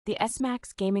The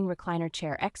S-Max Gaming Recliner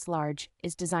Chair X Large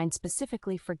is designed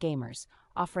specifically for gamers,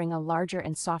 offering a larger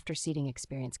and softer seating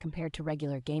experience compared to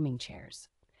regular gaming chairs.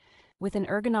 With an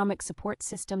ergonomic support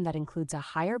system that includes a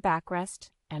higher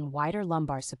backrest and wider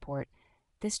lumbar support,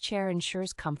 this chair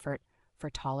ensures comfort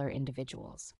for taller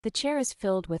individuals. The chair is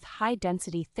filled with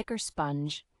high-density, thicker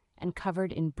sponge and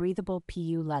covered in breathable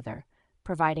PU leather,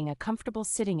 providing a comfortable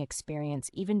sitting experience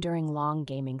even during long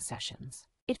gaming sessions.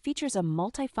 It features a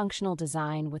multifunctional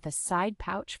design with a side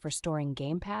pouch for storing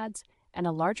gamepads and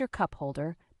a larger cup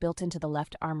holder built into the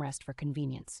left armrest for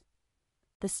convenience.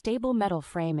 The stable metal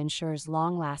frame ensures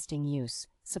long-lasting use,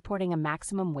 supporting a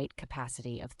maximum weight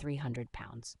capacity of 300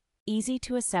 pounds. Easy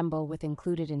to assemble with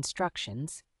included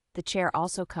instructions, the chair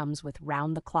also comes with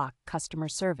round-the-clock customer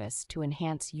service to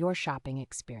enhance your shopping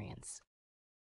experience.